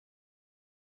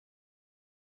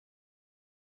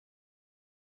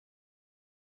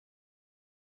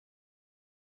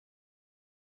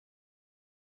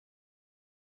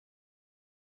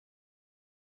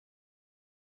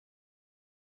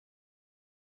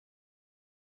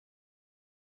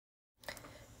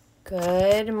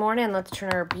Good morning. Let's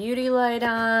turn our beauty light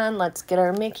on. Let's get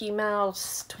our Mickey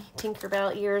Mouse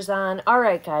Tinkerbell ears on. All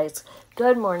right, guys.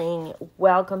 Good morning.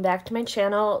 Welcome back to my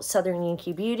channel, Southern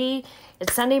Yankee Beauty.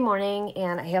 It's Sunday morning,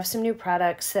 and I have some new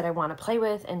products that I want to play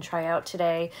with and try out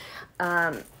today.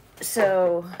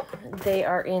 So they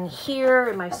are in here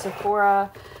in my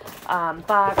Sephora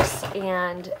box,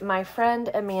 and my friend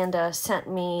Amanda sent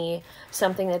me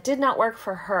something that did not work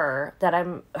for her that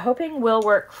I'm hoping will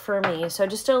work for me. So I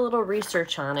just did a little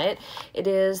research on it. It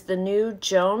is the new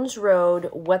Jones Road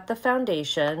Wet the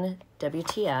Foundation,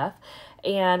 WTF,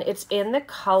 and it's in the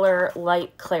color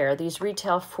Light Clair. These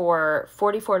retail for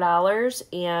 $44,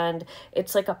 and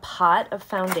it's like a pot of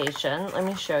foundation. Let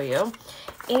me show you.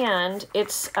 And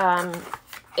it's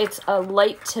a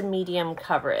light to medium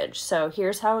coverage. So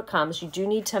here's how it comes. You do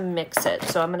need to mix it.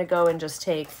 So I'm going to go and just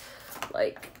take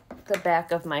like the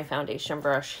back of my foundation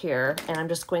brush here, and I'm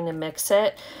just going to mix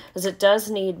it, as it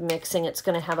does need mixing. It's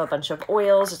going to have a bunch of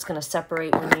oils. It's going to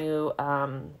separate when you,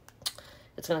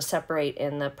 it's going to separate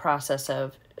in the process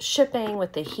of shipping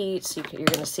with the heat. So you're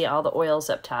going to see all the oils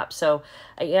up top. So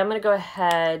I am going to go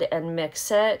ahead and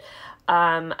mix it.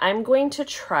 I'm going to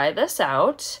try this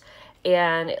out.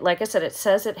 And like I said, it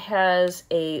says it has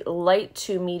a light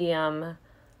to medium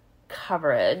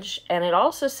coverage. And it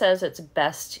also says it's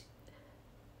best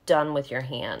done with your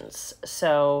hands.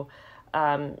 So,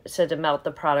 so to melt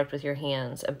the product with your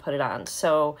hands and put it on.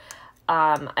 So,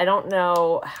 I don't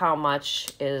know how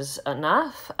much is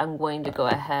enough. I'm going to go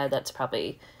ahead. That's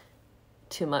probably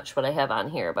too much what I have on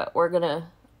here, but we're gonna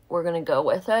go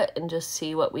with it and just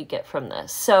see what we get from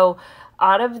this. So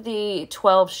out of the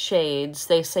 12 shades,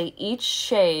 they say each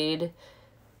shade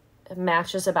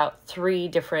matches about 3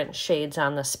 different shades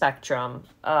on the spectrum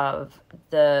of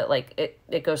the, like,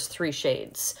 it goes 3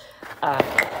 shades.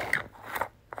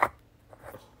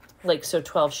 Like, so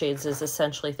 12 shades is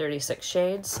essentially 36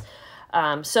 shades.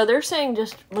 So they're saying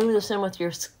just move this in with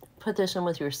your, put this in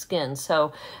with your skin.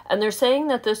 So, and they're saying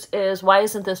that this is, why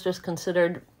isn't this just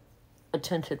considered a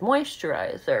tinted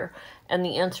moisturizer? And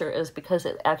the answer is because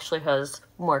it actually has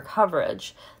more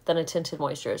coverage than a tinted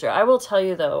moisturizer. I will tell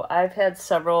you though, I've had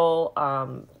several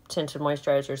tinted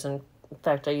moisturizers. In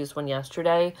fact, I used one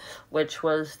yesterday, which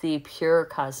was the Pure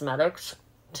Cosmetics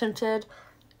tinted,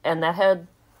 and that had,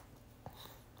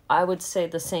 I would say,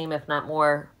 the same if not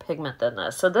more pigment than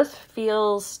this. So this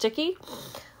feels sticky,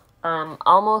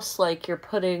 almost like you're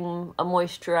putting a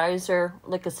moisturizer,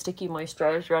 like a sticky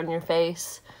moisturizer on your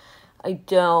face. I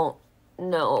don't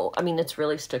know. I mean, it's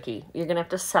really sticky. You're going to have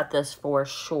to set this for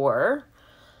sure.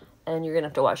 And you're going to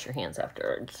have to wash your hands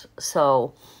afterwards.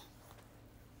 So,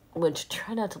 which,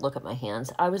 try not to look at my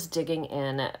hands. I was digging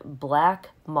in black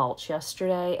mulch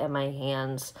yesterday, and my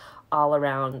hands all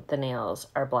around the nails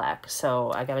are black.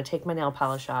 So I got to take my nail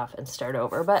polish off and start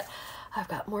over. But I've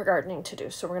got more gardening to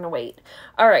do, so we're going to wait.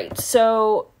 All right,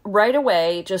 so right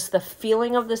away, just the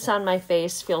feeling of this on my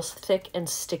face feels thick and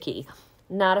sticky.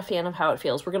 Not a fan of how it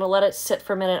feels. We're going to let it sit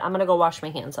for a minute. I'm going to go wash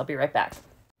my hands. I'll be right back.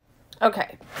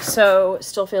 Okay, so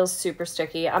still feels super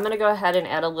sticky. I'm going to go ahead and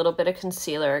add a little bit of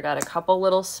concealer. I got a couple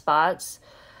little spots.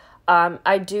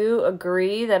 I do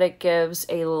agree that it gives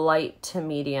a light to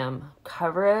medium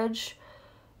coverage,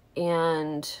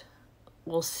 and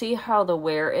we'll see how the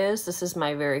wear is. This is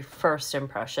my very first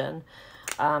impression.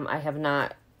 I have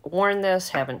not worn this,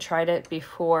 haven't tried it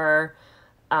before.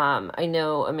 I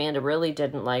know Amanda really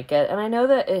didn't like it, and I know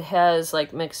that it has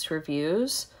like mixed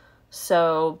reviews.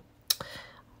 So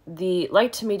the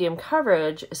light to medium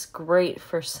coverage is great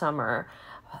for summer.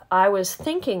 I was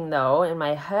thinking though in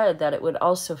my head that it would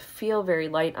also feel very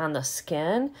light on the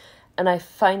skin, and I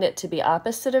find it to be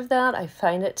opposite of that. I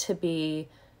find it to be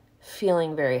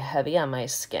feeling very heavy on my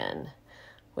skin,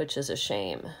 which is a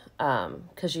shame.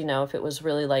 Because, you know, if it was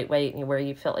really lightweight and where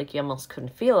you felt like you almost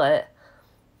couldn't feel it,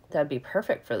 that'd be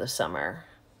perfect for the summer.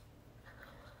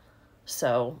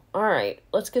 So, all right,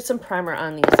 let's get some primer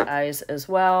on these eyes as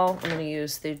well. I'm going to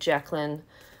use the Jaclyn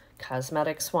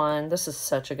Cosmetics one. This is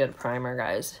such a good primer,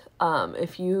 guys.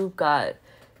 If you've got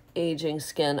aging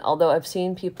skin, although I've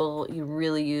seen people, you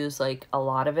really use like a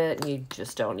lot of it and you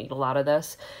just don't need a lot of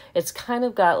this. It's kind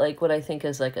of got like what I think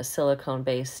is like a silicone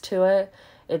base to it.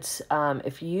 It's,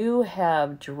 if you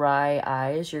have dry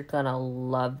eyes, you're gonna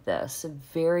love this.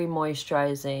 Very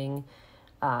moisturizing,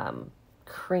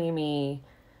 creamy,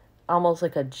 almost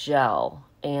like a gel.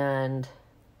 And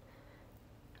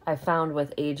I found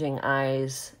with aging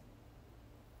eyes,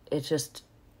 it just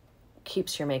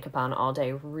keeps your makeup on all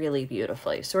day really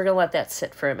beautifully. So we're gonna let that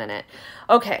sit for a minute.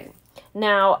 Okay,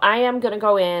 now I am gonna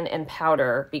go in and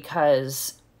powder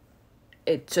because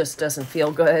it just doesn't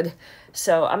feel good.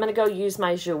 So I'm going to go use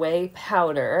my Jouer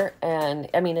powder. And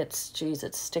I mean, geez,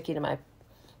 it's sticky to my,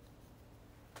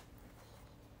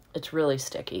 it's really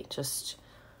sticky, just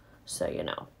so you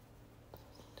know.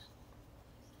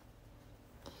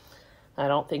 I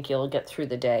don't think you'll get through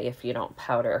the day if you don't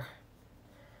powder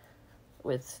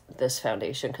with this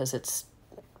foundation, because it's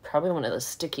probably one of the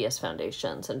stickiest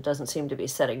foundations and it doesn't seem to be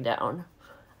setting down.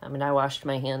 I mean, I washed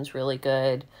my hands really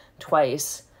good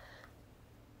twice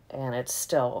and it's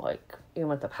still like, even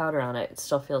with the powder on it, it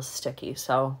still feels sticky.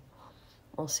 So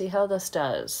we'll see how this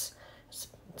does.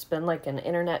 It's been like an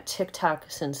internet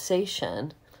TikTok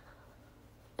sensation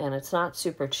and it's not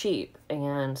super cheap.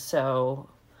 And so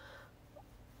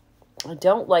I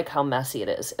don't like how messy it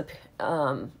is.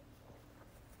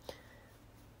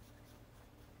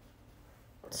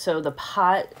 So the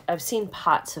pot, I've seen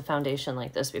pots of foundation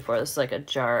like this before. This is like a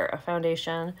jar of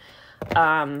foundation.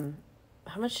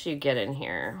 How much do you get in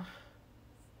here?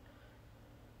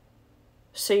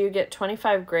 So you get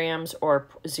 25 grams or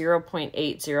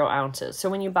 0.80 ounces. So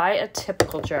when you buy a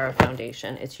typical jar of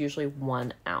foundation, it's usually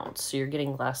 1 ounce. So you're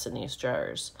getting less in these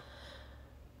jars.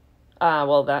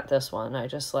 Well, not this one. I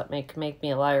just make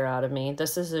me a liar out of me.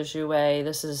 This is a Jouer.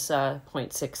 This is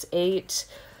 0.68.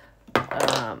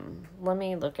 Let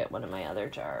me look at one of my other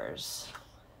jars.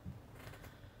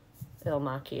 Il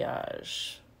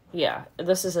Maquillage. Yeah,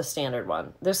 this is a standard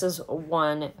one. This is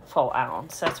 1 full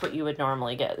ounce. That's what you would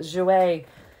normally get. Jouer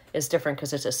is different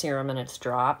because it's a serum and it's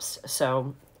drops,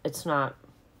 so it's not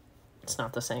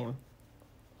the same.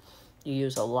 You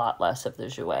use a lot less of the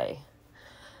Jouer.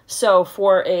 So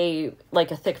for a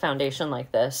thick foundation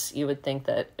like this, you would think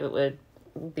that it would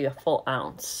be a full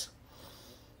ounce.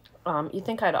 You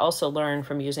think I'd also learn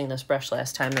from using this brush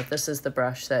last time that this is the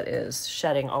brush that is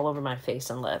shedding all over my face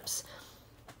and lips.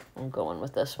 I'm going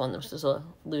with this one. This is a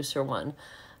looser one.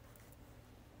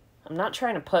 I'm not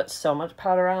trying to put so much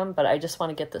powder on, but I just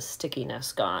want to get the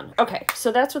stickiness gone. Okay,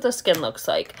 so that's what the skin looks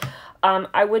like.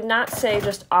 I would not say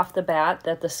just off the bat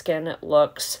that the skin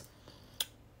looks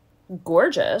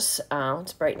gorgeous.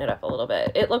 Let's brighten it up a little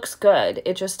bit. It looks good.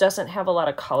 It just doesn't have a lot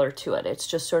of color to it. It's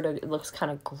just sort of, it looks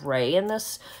kind of gray in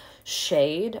this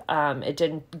shade. It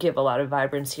didn't give a lot of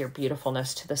vibrancy or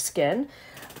beautifulness to the skin.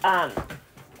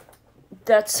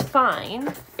 That's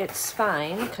fine. It's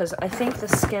fine because I think the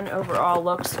skin overall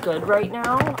looks good right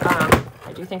now.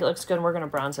 I do think it looks good, and we're going to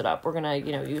bronze it up. We're going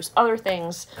to, use other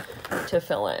things to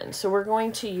fill in. So we're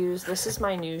going to use, this is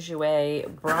my new Jouer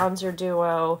bronzer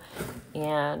duo,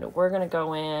 and we're going to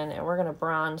go in and we're going to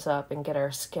bronze up and get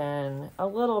our skin a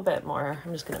little bit more.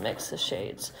 I'm just going to mix the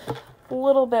shades. A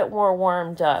little bit more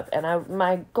warmed up, and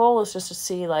my goal is just to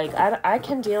see, like, I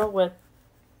can deal with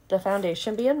the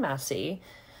foundation being messy.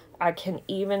 I can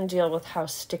even deal with how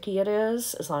sticky it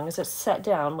is as long as it's set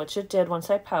down, which it did once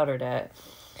I powdered it.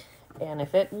 And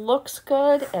if it looks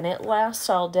good and it lasts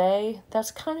all day,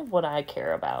 that's kind of what I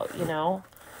care about,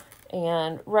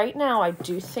 And right now, I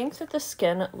do think that the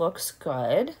skin looks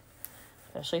good,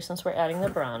 especially since we're adding the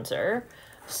bronzer.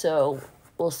 So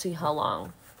we'll see how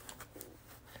long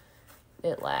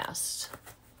it lasts.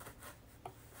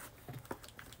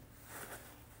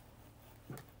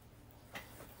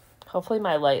 Hopefully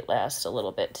my light lasts a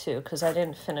little bit too, because I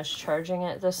didn't finish charging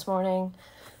it this morning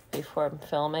before I'm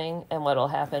filming. And what'll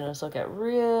happen is it'll get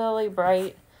really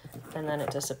bright and then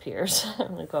it disappears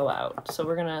and it'll go out. So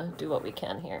we're gonna do what we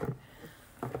can here.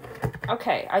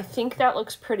 Okay, I think that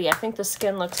looks pretty. I think the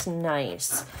skin looks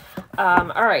nice. All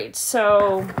right,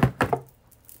 so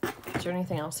is there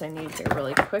anything else I need here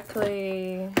really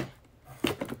quickly?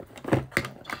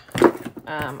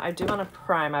 I do want to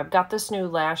prime. I've got this new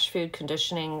Lash Food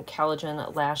Conditioning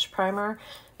Collagen Lash Primer.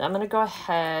 I'm going to go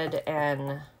ahead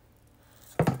and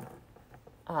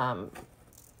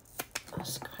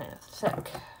it's kind of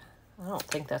thick. I don't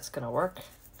think that's going to work.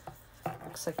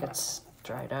 Looks like it's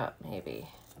dried up, maybe.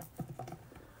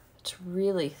 It's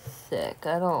really thick.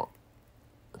 I don't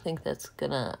think that's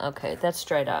going to... Okay, that's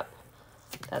dried up.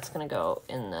 That's going to go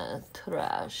in the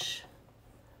trash.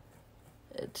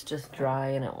 It's just dry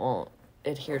and it won't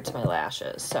adhere to my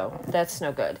lashes, so that's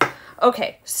no good.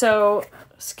 Okay, so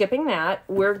skipping that,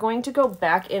 we're going to go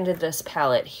back into this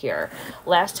palette here.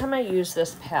 Last time I used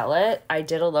this palette, I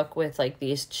did a look with like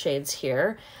these shades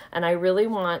here, and I really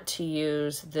want to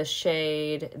use this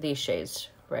shade, these shades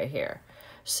right here.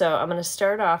 So I'm going to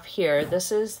start off here.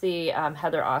 This is the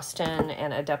Heather Austin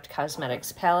and Adept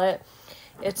Cosmetics palette.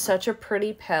 It's such a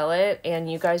pretty palette,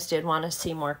 and you guys did want to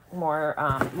see more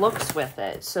looks with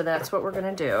it. So that's what we're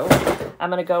going to do. I'm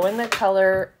going to go in the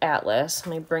color Atlas.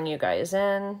 Let me bring you guys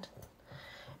in.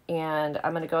 And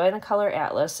I'm going to go in the color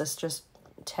Atlas. This just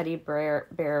Teddy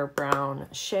Bear Brown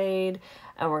shade.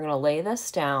 And we're going to lay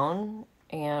this down,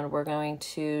 and we're going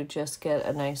to just get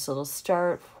a nice little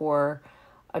start for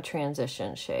a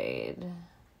transition shade.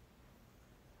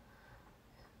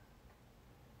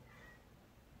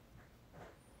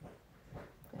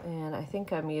 And I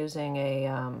think I'm using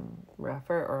a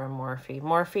Refer or a Morphe.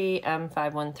 Morphe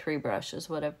M513 brush is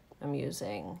what I'm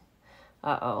using.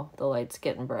 Uh-oh, the light's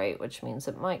getting bright, which means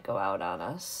it might go out on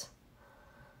us.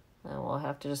 And we'll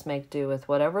have to just make do with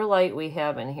whatever light we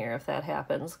have in here if that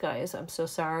happens, guys. I'm so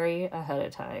sorry ahead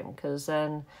of time, because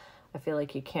then I feel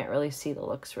like you can't really see the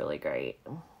looks really great.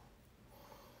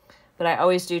 But I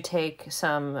always do take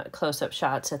some close-up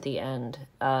shots at the end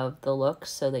of the look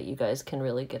so that you guys can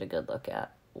really get a good look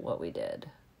at what we did.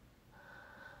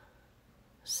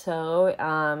 So,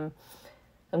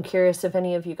 I'm curious if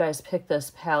any of you guys picked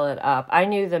this palette up. I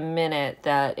knew the minute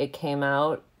that it came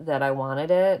out that I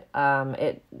wanted it.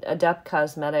 Adept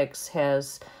Cosmetics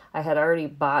I had already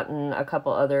bought a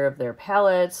couple other of their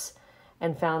palettes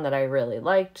and found that I really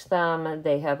liked them.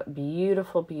 They have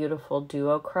beautiful, beautiful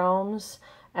duochromes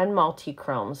and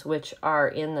multi-chromes, which are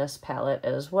in this palette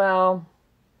as well.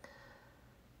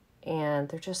 And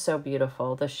they're just so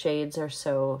beautiful. The shades are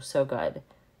so, so good.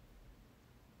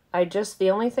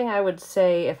 The only thing I would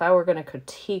say if I were going to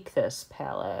critique this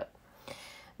palette,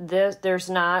 there's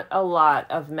not a lot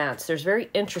of mattes. There's very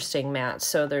interesting mattes.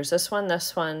 So there's this one,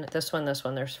 this one, this one, this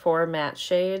one. There's 4 matte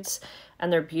shades,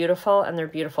 and they're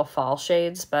beautiful fall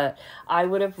shades. But I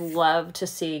would have loved to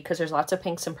see, because there's lots of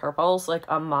pinks and purples, like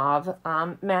a mauve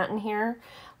matte in here,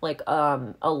 like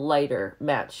a lighter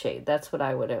matte shade. That's what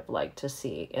I would have liked to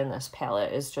see in this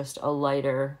palette, is just a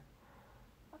lighter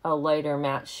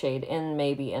matte shade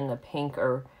maybe in the pink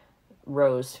or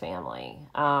rose family.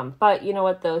 But you know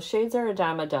what? Those shades are a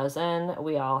dime a dozen.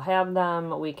 We all have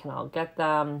them. We can all get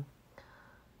them.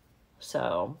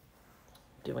 So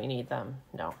do we need them?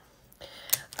 No.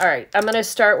 All right. I'm going to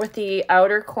start with the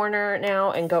outer corner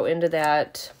now and go into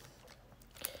that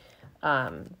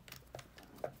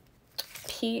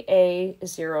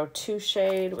PA02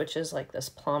 shade, which is like this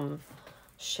plum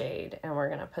shade. And we're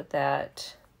going to put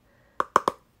that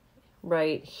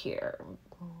right here.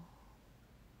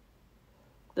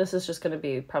 This is just going to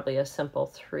be probably a simple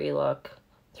 3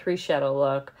 shadow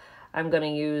look. I'm going to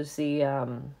use the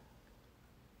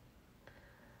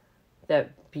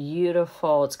that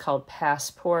beautiful, it's called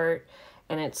Passport,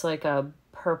 and it's like a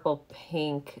purple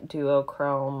pink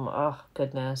duochrome. Oh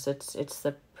goodness, it's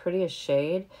the prettiest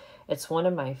shade. It's one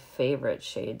of my favorite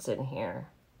shades in here,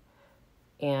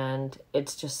 and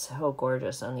it's just so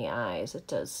gorgeous on the eyes.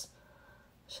 It's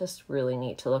just really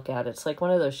neat to look at. It's like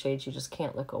one of those shades you just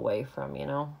can't look away from, you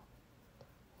know?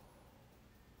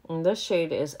 And this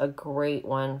shade is a great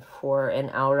one for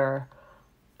an outer,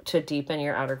 to deepen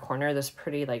your outer corner, this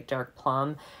pretty like dark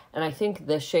plum. And I think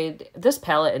this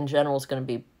palette in general is going to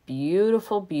be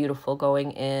beautiful, beautiful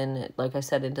going in, like I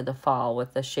said, into the fall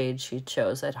with the shade she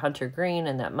chose, that hunter green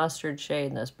and that mustard shade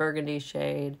and this burgundy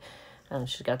shade. And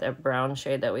she's got that brown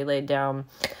shade that we laid down.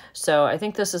 So I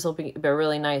think will be a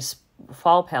really nice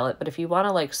fall palette. But if you want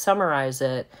to like summarize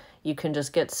it, you can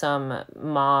just get some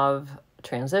mauve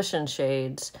transition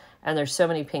shades, and there's so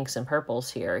many pinks and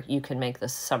purples here. You can make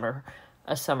this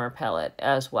a summer palette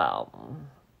as well.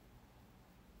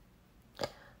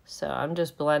 So I'm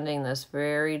just blending this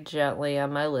very gently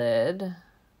on my lid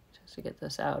just to get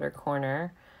this outer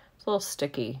corner. It's a little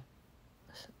sticky.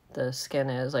 The skin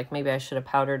is like, maybe I should have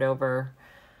powdered over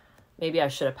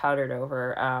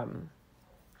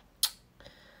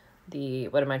the,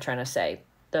 what am I trying to say?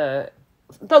 The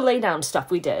lay down stuff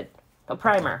we did, the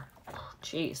primer.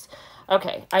 Jeez.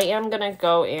 Okay, I am going to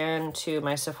go into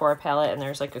my Sephora palette, and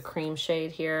there's like a cream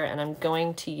shade here, and I'm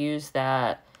going to use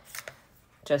that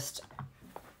just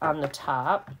on the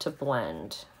top to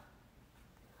blend,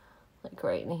 like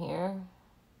right in here,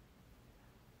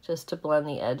 just to blend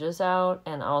the edges out,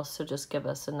 and also just give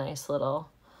us a nice little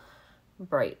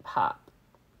bright pop.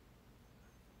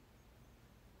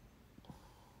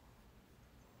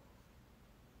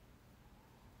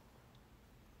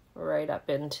 Right up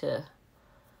into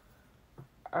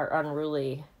our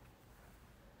unruly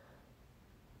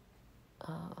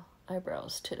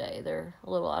eyebrows today. They're a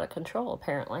little out of control,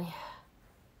 apparently.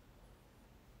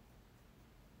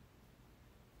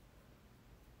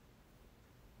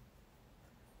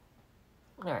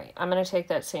 All right, I'm going to take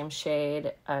that same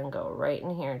shade and go right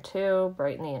in here too,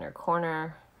 brighten the inner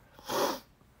corner.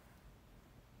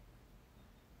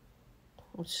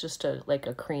 It's just like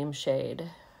a cream shade.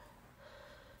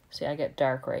 See, I get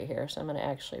dark right here, so I'm going to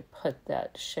actually put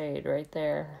that shade right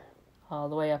there. all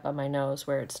the way up on my nose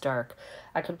where it's dark.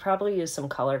 I could probably use some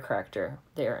color corrector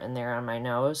there and there on my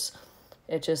nose.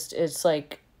 It's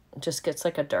like, just gets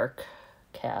like a dark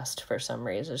cast for some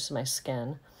reason. It's just my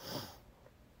skin.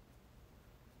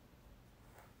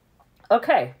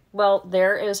 Okay, well,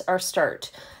 there is our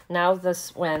start. Now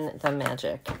this when the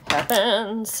magic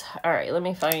happens. All right, let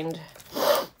me find...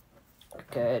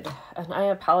 Good. And I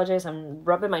apologize. I'm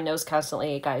rubbing my nose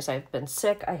constantly. Guys, I've been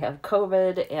sick. I have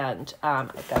COVID and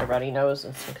I've got a runny nose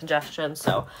and some congestion.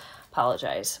 So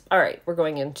apologize. All right. We're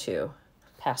going into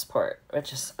Passport,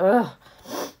 which is,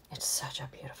 it's such a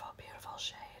beautiful, beautiful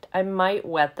shade. I might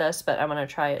wet this, but I'm going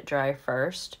to try it dry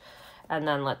first and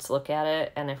then let's look at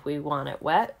it. And if we want it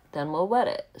wet, then we'll wet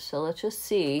it. So let's just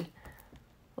see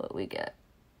what we get.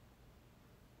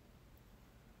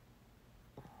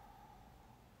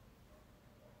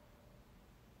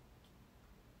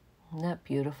 Isn't that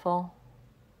beautiful?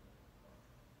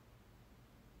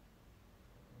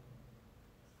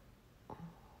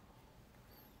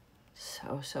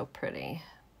 So, so pretty.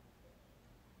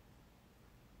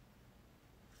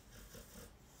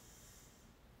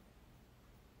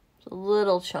 It's a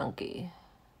little chunky.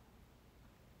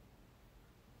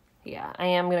 Yeah, I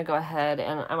am going to go ahead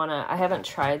and I haven't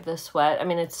tried this wet. I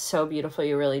mean, it's so beautiful.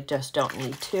 You really just don't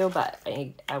need to, but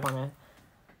I want to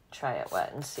try it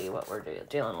wet and see what we're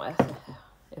dealing with.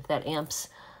 If that amps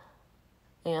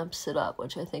it up,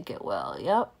 which I think it will.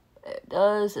 Yep, it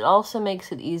does. It also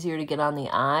makes it easier to get on the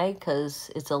eye because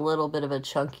it's a little bit of a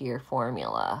chunkier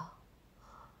formula.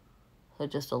 So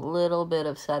just a little bit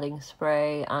of setting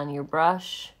spray on your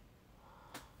brush.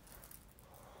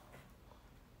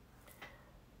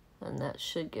 And that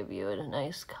should give you a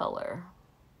nice color.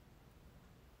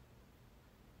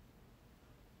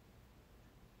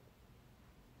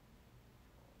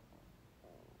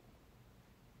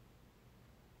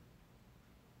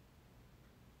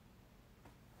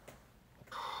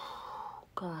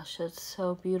 Gosh, it's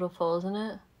so beautiful, isn't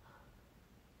it?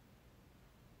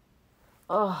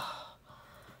 Oh,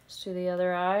 let's do the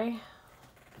other eye.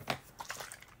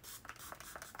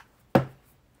 I'm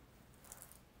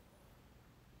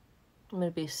going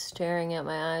to be staring at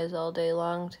my eyes all day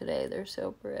long today. They're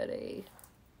so pretty.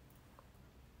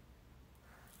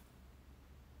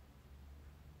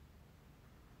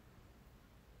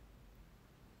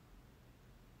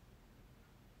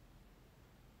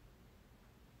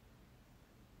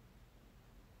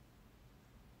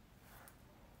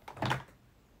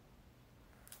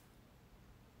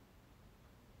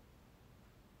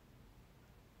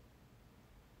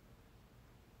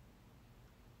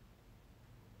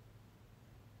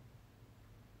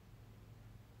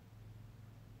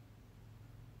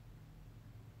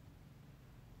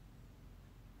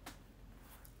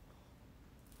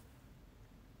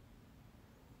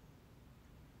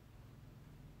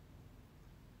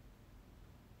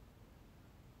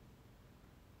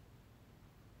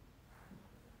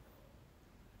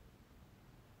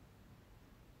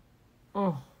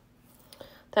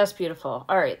 That's beautiful.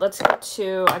 All right, let's get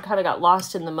to, I kind of got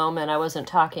lost in the moment. I wasn't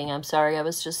talking. I'm sorry. I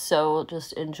was just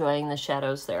enjoying the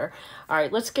shadows there. All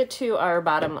right, let's get to our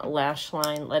bottom lash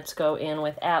line. Let's go in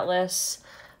with Atlas,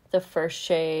 the first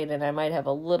shade, and I might have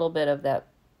a little bit of that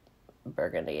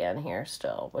burgundy in here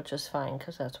still, which is fine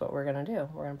because that's what we're going to do.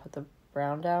 We're going to put the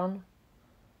brown down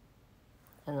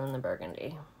and then the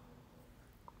burgundy.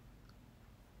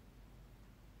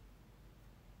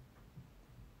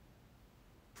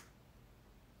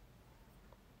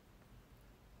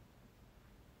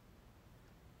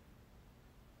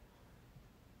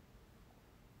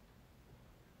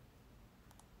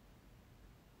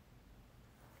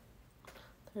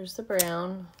 There's the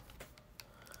brown.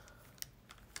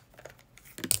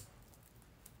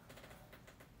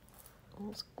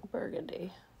 It's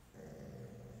burgundy.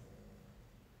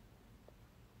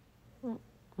 I'm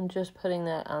just putting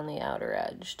that on the outer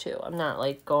edge too. I'm not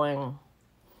like going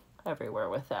everywhere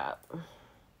with that.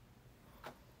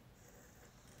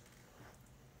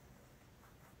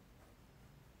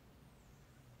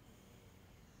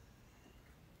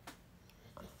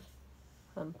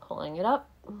 I'm pulling it up.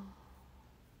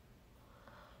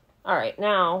 All right,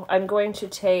 now I'm going to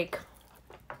take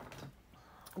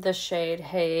the shade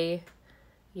Hey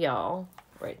Y'all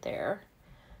right there,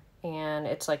 and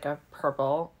it's like a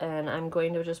purple, and I'm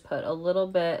going to just put a little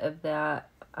bit of that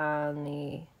on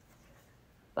the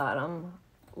bottom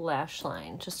lash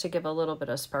line just to give a little bit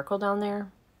of sparkle down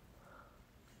there.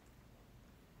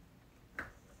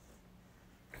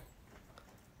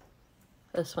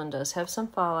 This one does have some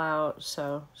fallout,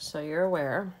 so you're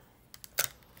aware.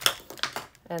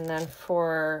 And then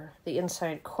for the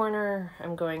inside corner,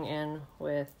 I'm going in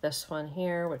with this one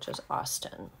here, which is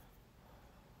Austin.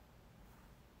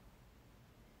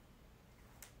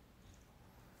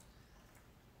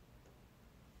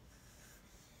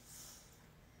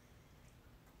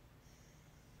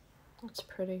 It's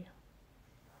pretty.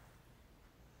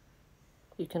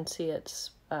 You can see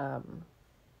it's got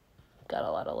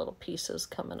a lot of little pieces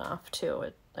coming off too.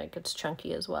 It's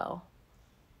chunky as well.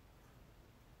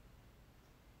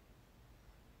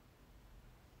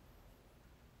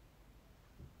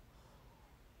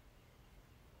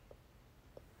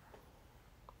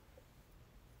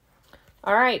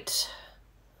 All right,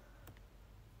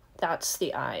 that's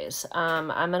the eyes. I'm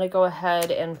gonna go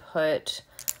ahead and put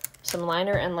some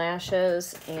liner and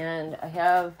lashes, and I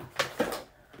have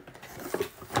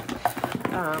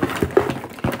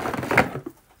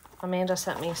Amanda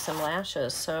sent me some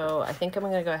lashes, so I think I'm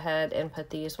gonna go ahead and put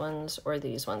these ones or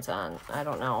these ones on. I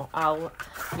don't know.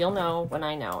 You'll know when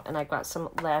I know. And I got some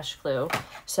lash glue.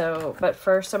 So, but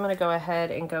first I'm gonna go ahead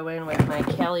and go in with my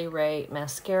Cali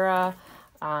mascara.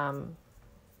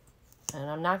 And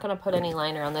I'm not going to put any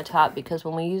liner on the top because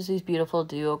when we use these beautiful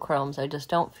duochromes, I just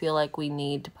don't feel like we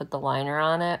need to put the liner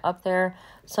on it up there.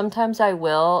 Sometimes I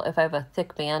will. If I have a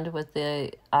thick band with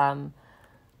the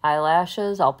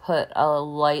eyelashes, I'll put a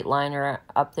light liner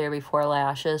up there before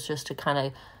lashes just to kind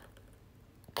of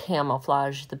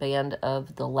camouflage the band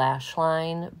of the lash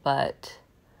line. But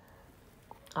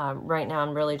right now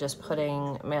I'm really just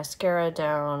putting mascara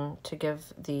down to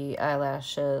give the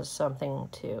eyelashes something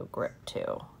to grip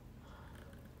to.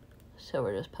 So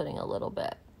we're just putting a little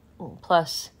bit.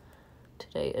 Plus,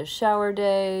 today is shower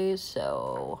day,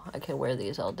 so I can wear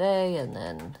these all day and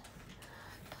then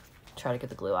try to get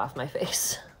the glue off my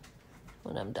face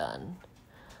when I'm done.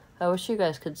 I wish you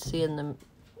guys could see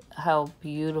how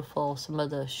beautiful some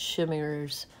of the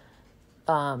shimmers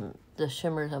on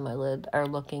my lid are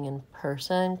looking in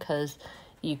person, because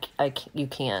you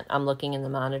can't. I'm looking in the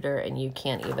monitor and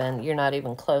you're not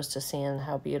even close to seeing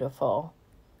how beautiful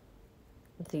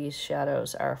these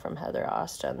shadows are from Heather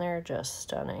Austin. They're just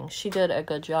stunning. She did a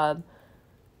good job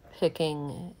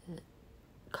picking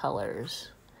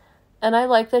colors. And I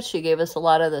like that she gave us a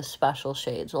lot of the special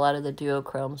shades, a lot of the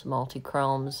duochromes,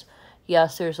 multi-chromes.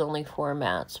 Yes, there's only 4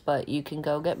 mattes, but you can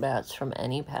go get mattes from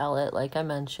any palette, like I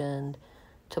mentioned,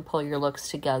 to pull your looks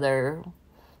together.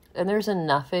 And there's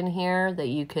enough in here that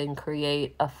you can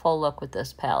create a full look with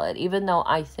this palette. Even though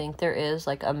I think there is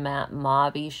like a matte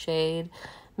mauve-y shade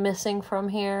missing from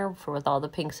here with all the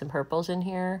pinks and purples in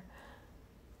here,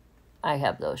 I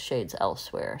have those shades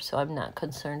elsewhere, so I'm not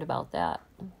concerned about that.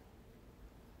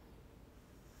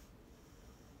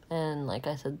 And like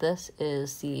I said, this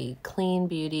is the Clean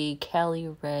Beauty Cali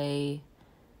Ray.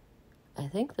 I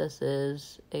think this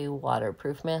is a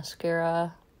waterproof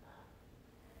mascara.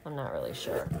 I'm not really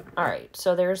sure. All right,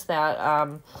 so there's that.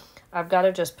 I've got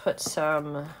to just put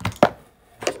some...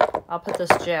 I'll put this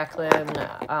Jaclyn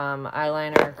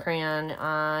eyeliner crayon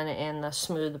on in the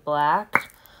smooth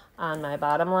black on my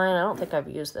bottom line. I don't think I've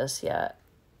used this yet.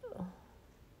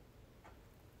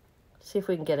 See if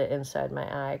we can get it inside my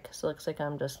eye, because it looks like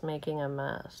I'm just making a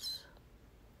mess.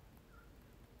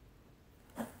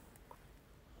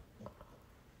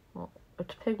 Well,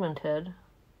 it's pigmented.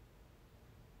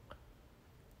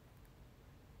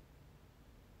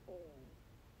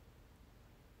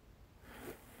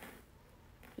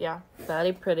 Yeah,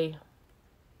 very pretty.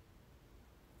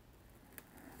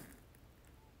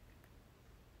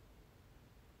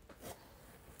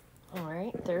 All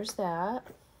right, there's that.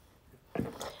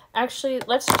 Actually,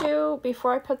 let's finish up.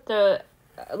 Before I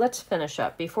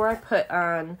put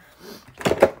on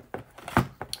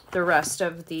the rest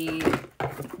of the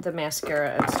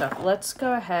mascara and stuff, let's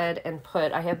go ahead and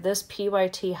I have this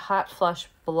PYT Hot Flush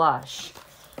Blush,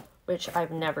 which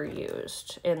I've never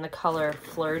used, in the color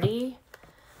Flirty.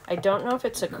 I don't know if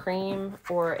it's a cream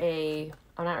or I'm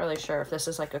not really sure if this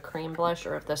is like a cream blush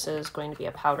or if this is going to be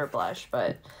a powder blush,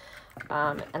 but,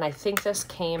 and I think this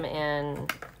came in,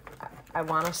 I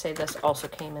want to say this also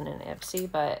came in an Ipsy,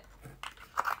 but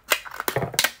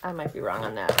I might be wrong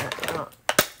on that.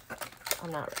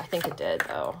 I think it did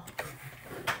though.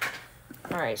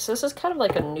 All right, so this is kind of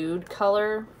like a nude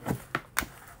color.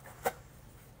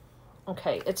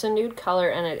 Okay, it's a nude color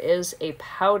and it is a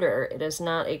powder. It is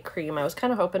not a cream. I was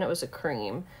kind of hoping it was a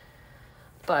cream,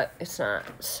 but it's not.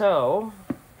 So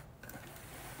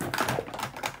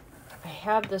I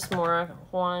have this more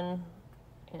one.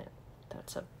 Yeah,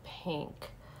 that's a pink.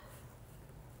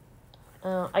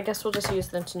 I guess we'll just use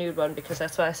the nude one because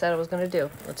that's what I said I was going to do.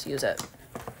 Let's use it.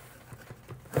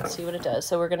 Let's see what it does.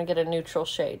 So we're going to get a neutral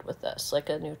shade with this, like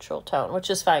a neutral tone, which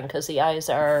is fine because the eyes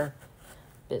are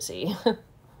busy.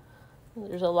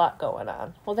 There's a lot going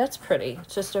on. Well, that's pretty.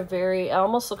 It's just it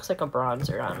almost looks like a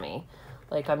bronzer on me.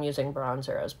 Like I'm using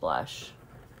bronzer as blush.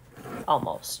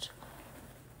 Almost.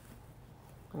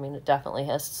 I mean, it definitely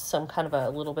has some kind of a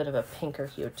little bit of a pinker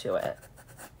hue to it.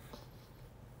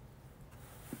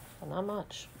 but not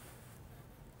much.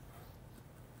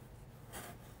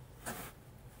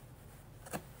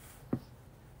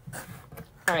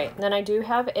 All right, then I do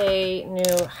have a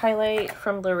new highlight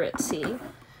from Lyritzy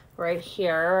right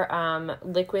here,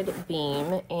 Liquid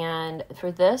Beam, and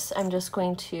for this I'm just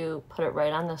going to put it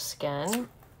right on the skin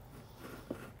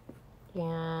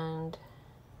and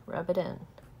rub it in.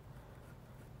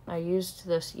 I used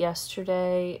this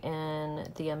yesterday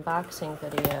in the unboxing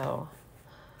video.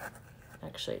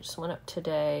 Actually, it just went up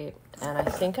today, and I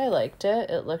think I liked it.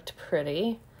 It looked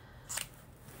pretty.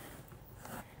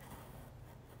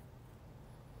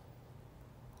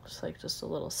 It's like just a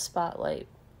little spotlight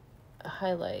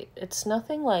highlight. It's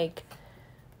nothing like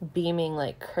beaming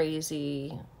like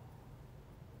crazy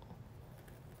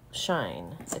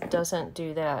shine. It doesn't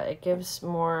do that. It gives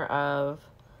more of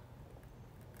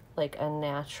like a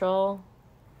natural,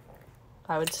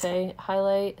 I would say,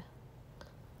 highlight.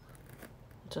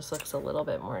 It just looks a little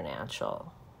bit more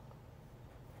natural.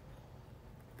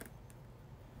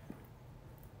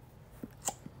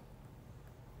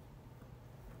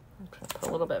 I'm going to put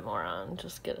a little bit more on,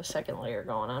 just get a second layer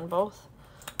going on both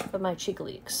of my cheek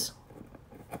leaks.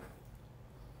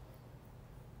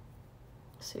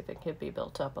 See if it could be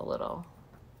built up a little.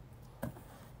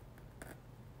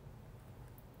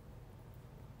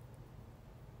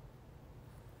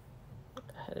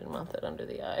 I didn't want that under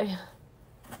the eye.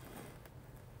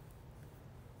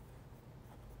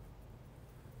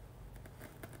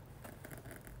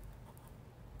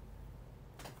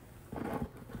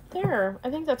 There, I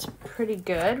think that's pretty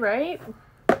good, right?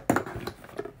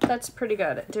 That's pretty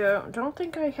good. Don't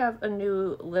think I have a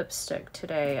new lipstick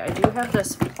today. I do have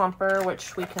this plumper,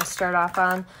 which we can start off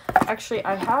on. Actually,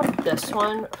 I have this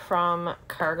one from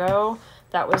Cargo.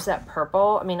 That was that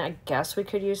purple. I mean, I guess we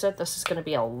could use it. This is going to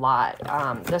be a lot.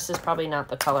 This is probably not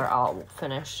the color I'll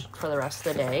finish for the rest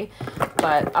of the day.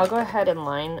 But I'll go ahead and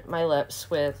line my lips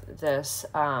with this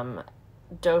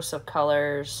Dose of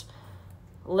Colors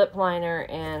lip liner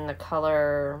in the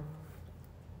color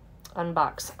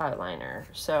Unboxed eyeliner.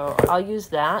 So I'll use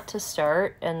that to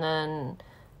start, and then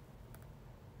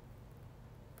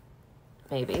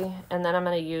maybe. And then I'm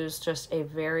going to use just a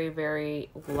very, very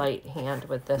light hand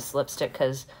with this lipstick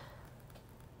because,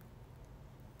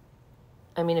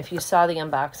 I mean, if you saw the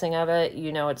unboxing of it,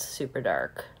 you know it's super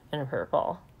dark and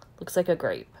purple. Looks like a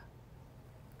grape.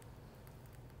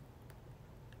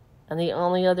 And the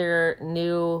only other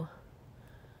new...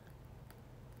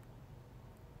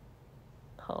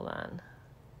 Hold on.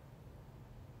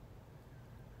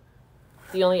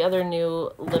 The only other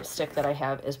new lipstick that I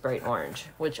have is Bright Orange,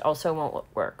 which also won't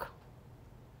work.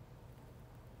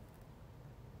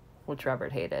 Which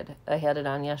Robert hated. I had it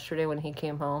on yesterday when he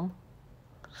came home.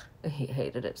 He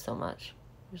hated it so much.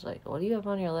 He was like, what do you have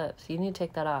on your lips? You need to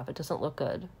take that off. It doesn't look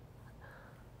good.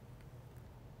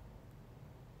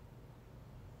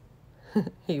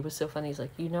 He was so funny. He's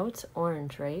like, you know it's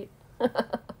orange, right?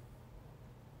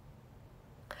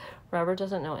 Robert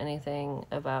doesn't know anything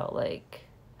about like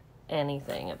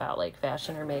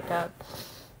fashion or makeup.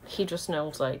 He just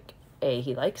knows like A,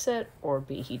 he likes it, or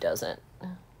B, he doesn't.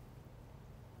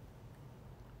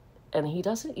 And he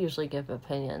doesn't usually give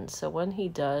opinions. So when he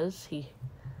does, he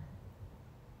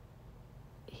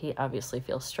obviously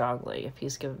feels strongly if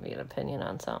he's giving me an opinion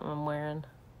on something I'm wearing.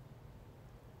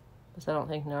 Because I don't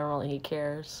think normally he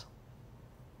cares.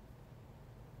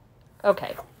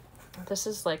 Okay. This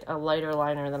is like a lighter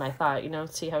liner than I thought. You know,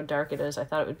 see how dark it is? I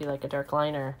thought it would be like a dark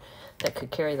liner that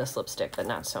could carry this lipstick, but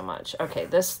not so much. Okay,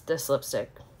 this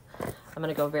lipstick, I'm going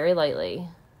to go very lightly.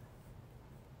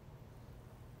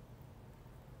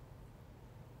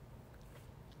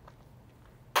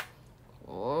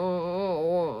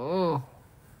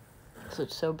 So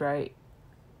it's so bright.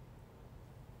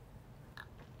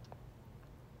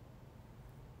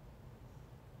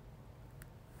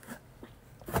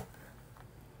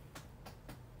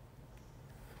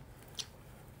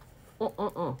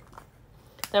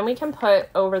 Then we can put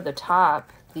over the top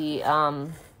the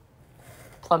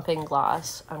plumping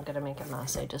gloss. I'm going to make a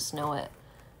mess. I just know it.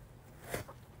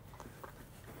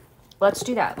 Let's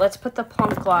do that. Let's put the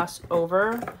plump gloss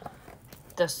over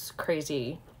this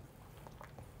crazy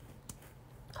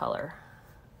color.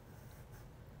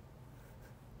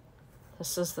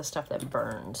 This is the stuff that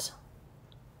burns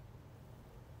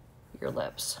your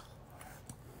lips.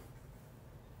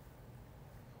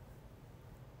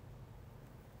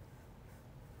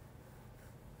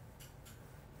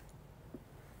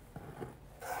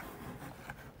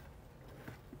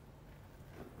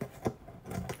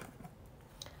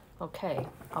 Okay,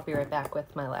 I'll be right back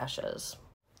with my lashes.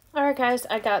 All right, guys,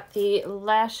 I got the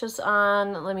lashes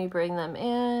on. Let me bring them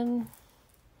in.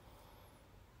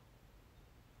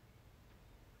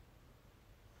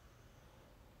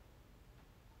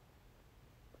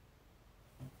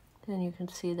 And you can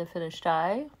see the finished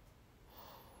eye.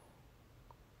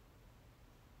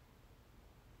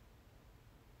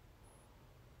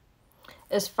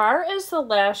 As far as the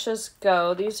lashes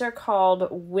go, these are called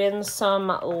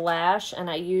Winsome Lash, and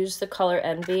I use the color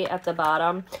Envy at the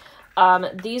bottom.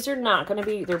 These are not going to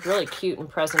be, they're really cute and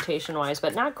presentation-wise,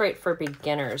 but not great for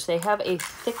beginners. They have a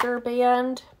thicker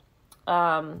band.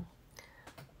 In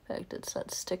fact, it's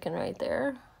not sticking right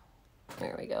there.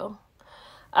 There we go.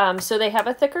 So they have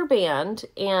a thicker band,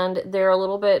 and they're a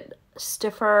little bit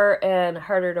stiffer and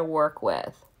harder to work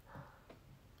with.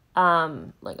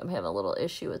 Like I'm having a little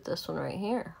issue with this one right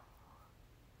here.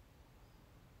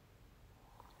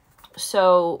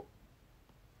 So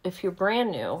if you're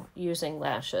brand new using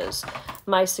lashes,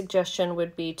 my suggestion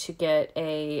would be to get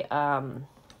a,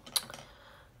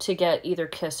 either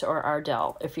Kiss or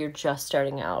Ardell if you're just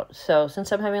starting out. So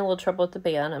since I'm having a little trouble with the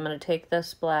band, I'm going to take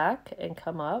this black and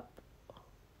come up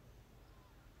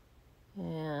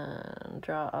and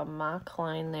draw a mock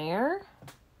line there.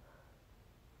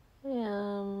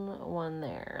 And one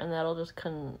there, and that'll just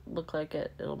kind of look like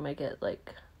it. It'll make it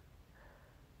like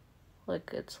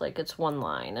it's one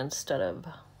line instead of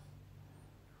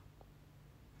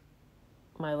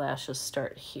my lashes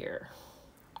start here.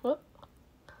 Whoop.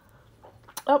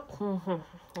 Oh,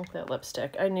 that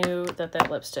lipstick. I knew that that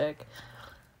lipstick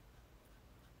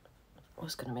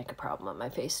was going to make a problem on my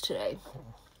face today.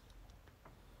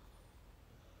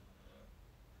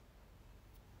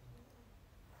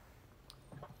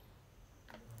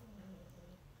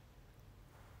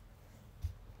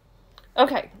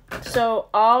 Okay, so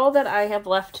all that I have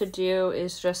left to do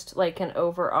is just like an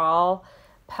overall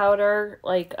powder,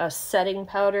 like a setting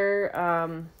powder.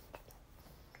 I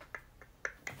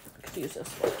could use this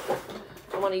one.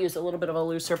 I want to use a little bit of a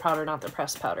looser powder, not the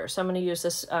pressed powder. So I'm going to use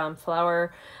this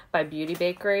Flower by Beauty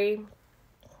Bakery.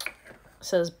 It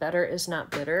says better is not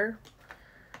bitter.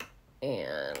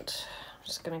 And I'm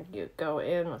just going to go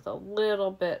in with a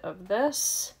little bit of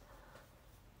this.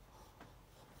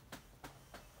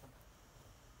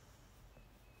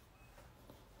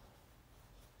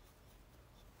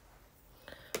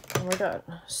 And we're done.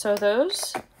 So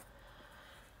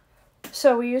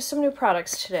we used some new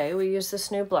products today. We used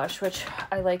this new blush, which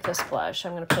I like this blush.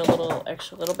 I'm going to put a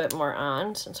little bit more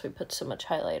on since we put so much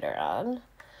highlighter on.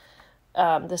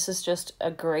 This is just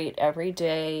a great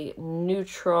everyday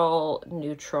neutral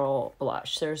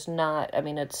blush. There's not, I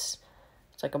mean, it's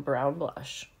like a brown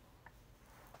blush.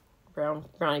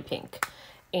 Brownie pink.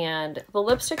 And the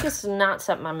lipstick is not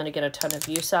something I'm going to get a ton of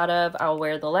use out of. I'll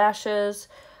wear the lashes.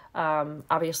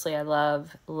 Obviously I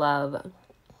love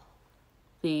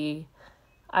the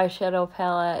eyeshadow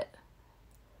palette.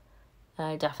 And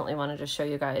I definitely wanted to show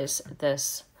you guys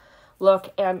this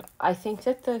look, and I think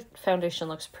that the foundation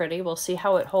looks pretty. We'll see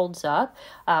how it holds up.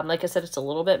 Like I said, it's a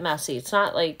little bit messy. It's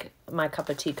not like my cup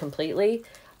of tea completely,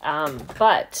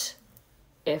 but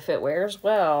if it wears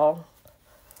well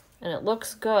and it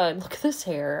looks good, look at this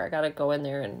hair. I gotta go in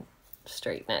there and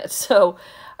straighten it. So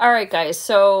all right guys,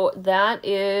 so that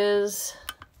is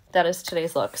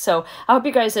today's look. So I hope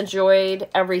you guys enjoyed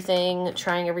everything,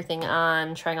 trying everything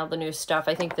on, trying all the new stuff.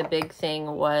 I think the big thing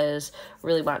was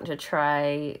really wanting to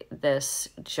try this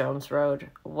Jones Road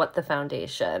What the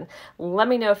Foundation. Let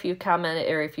me know if you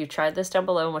commented or if you tried this down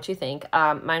below and what you think.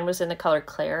 Mine was in the color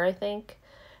Claire, I think.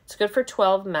 It's good for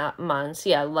 12 months.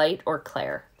 Yeah, light or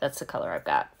Claire. That's the color I've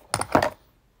got.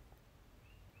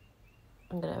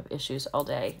 I'm going to have issues all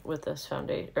day with this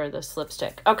foundation or this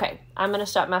lipstick. Okay, I'm going to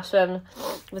stop messing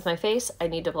with my face. I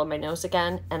need to blow my nose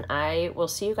again, and I will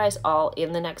see you guys all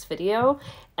in the next video,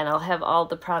 and I'll have all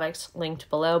the products linked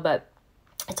below, but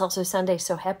it's also Sunday,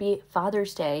 so happy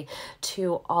Father's Day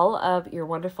to all of your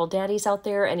wonderful daddies out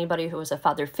there, anybody who was a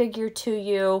father figure to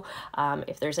you.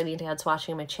 If there's any dads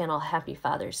watching my channel, happy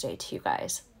Father's Day to you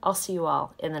guys. I'll see you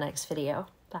all in the next video.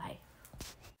 Bye.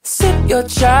 Sip your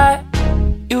chai,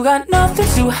 you got nothing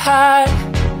to hide.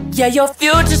 Yeah, your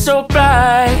future's so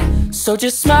bright, so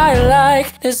just smile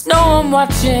like there's no one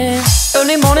watching.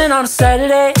 Early morning on a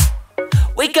Saturday,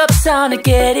 wake up, time to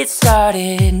get it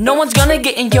started. No one's gonna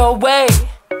get in your way,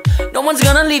 no one's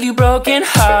gonna leave you broken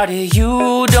hearted.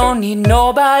 You don't need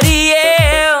nobody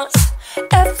else.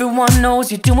 Everyone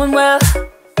knows you're doing well,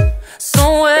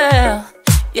 so well,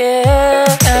 yeah.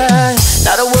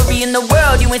 Not a worry in the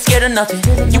world, you ain't scared of nothing.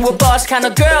 You a boss kind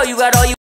of girl, you got all you